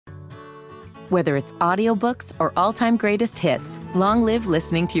Whether it's audiobooks or all-time greatest hits, long live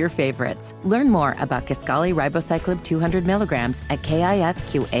listening to your favorites. Learn more about Kisqali Ribociclib 200 milligrams at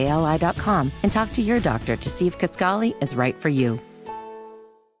KISQALI.com and talk to your doctor to see if Kisqali is right for you.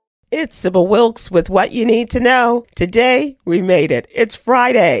 It's Sybil Wilkes with what you need to know. Today, we made it. It's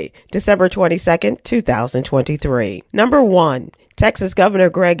Friday, December 22nd, 2023. Number 1. Texas Governor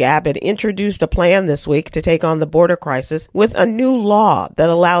Greg Abbott introduced a plan this week to take on the border crisis with a new law that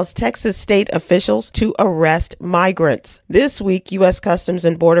allows Texas state officials to arrest migrants. This week, U.S. Customs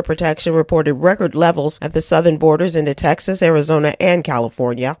and Border Protection reported record levels at the southern borders into Texas, Arizona, and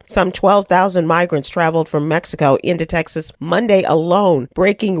California. Some 12,000 migrants traveled from Mexico into Texas Monday alone,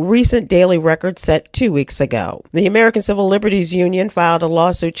 breaking recent daily records set 2 weeks ago. The American Civil Liberties Union filed a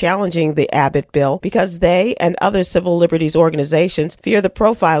lawsuit challenging the Abbott bill because they and other civil liberties organizations fear the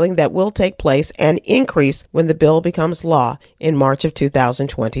profiling that will take place and increase when the bill becomes law in March of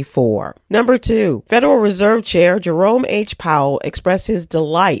 2024. Number 2, Federal Reserve Chair Jerome H. Powell expressed his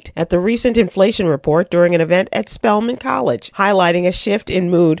delight at the recent inflation report during an event at Spelman College, highlighting a shift in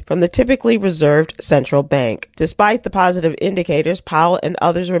mood from the typically reserved central bank. Despite the positive indicators, Powell and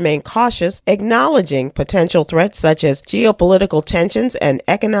others remain cautious, acknowledging potential threats such as geopolitical tensions and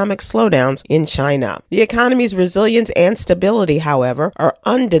economic slowdowns in China. The economy's resilience and stability, however, are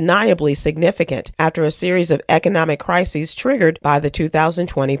undeniably significant after a series of economic crises triggered by the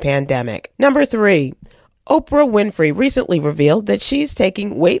 2020 pandemic. Number 3. Oprah Winfrey recently revealed that she's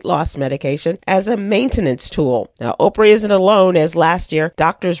taking weight loss medication as a maintenance tool. Now, Oprah isn't alone, as last year,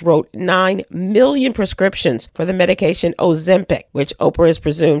 doctors wrote 9 million prescriptions for the medication Ozempic, which Oprah is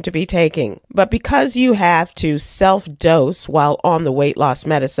presumed to be taking. But because you have to self-dose while on the weight loss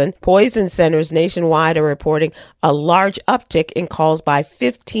medicine, poison centers nationwide are reporting a large uptick in calls by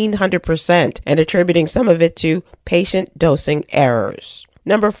 1,500% and attributing some of it to patient dosing errors.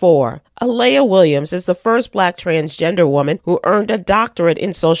 Number 4. Alea Williams is the first Black transgender woman who earned a doctorate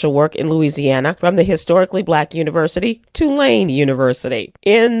in social work in Louisiana from the historically Black university, Tulane University.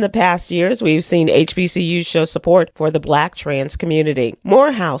 In the past years, we've seen HBCUs show support for the Black trans community.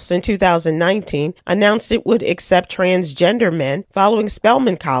 Morehouse in 2019 announced it would accept transgender men, following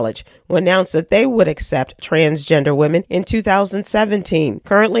Spelman College, who announced that they would accept transgender women in 2017.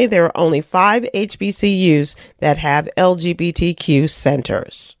 Currently, there are only 5 HBCUs that have LGBTQ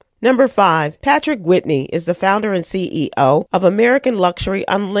centers. Number 5, Patrick Whitney is the founder and CEO of American Luxury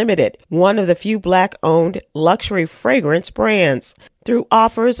Unlimited, one of the few Black-owned luxury fragrance brands. Through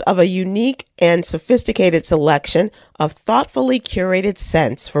offers of a unique and sophisticated selection of thoughtfully curated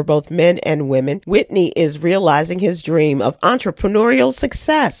scents for both men and women, Whitney is realizing his dream of entrepreneurial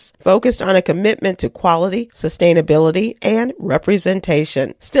success, focused on a commitment to quality, sustainability, and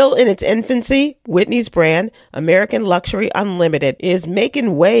representation. Still in its infancy, Whitney's brand, American Luxury Unlimited, is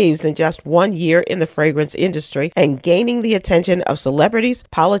making waves in just 1 year in the fragrance industry and gaining the attention of celebrities,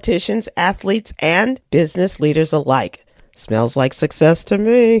 politicians, athletes, and business leaders alike. Smells like success to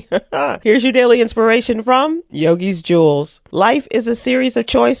me. Here's your daily inspiration from Yogi's Jewels. Life is a series of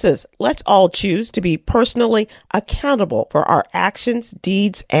choices. Let's all choose to be personally accountable for our actions,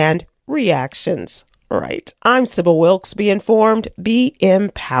 deeds, and reactions. Right. I'm Sybil Wilkes. Be informed, be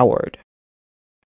empowered.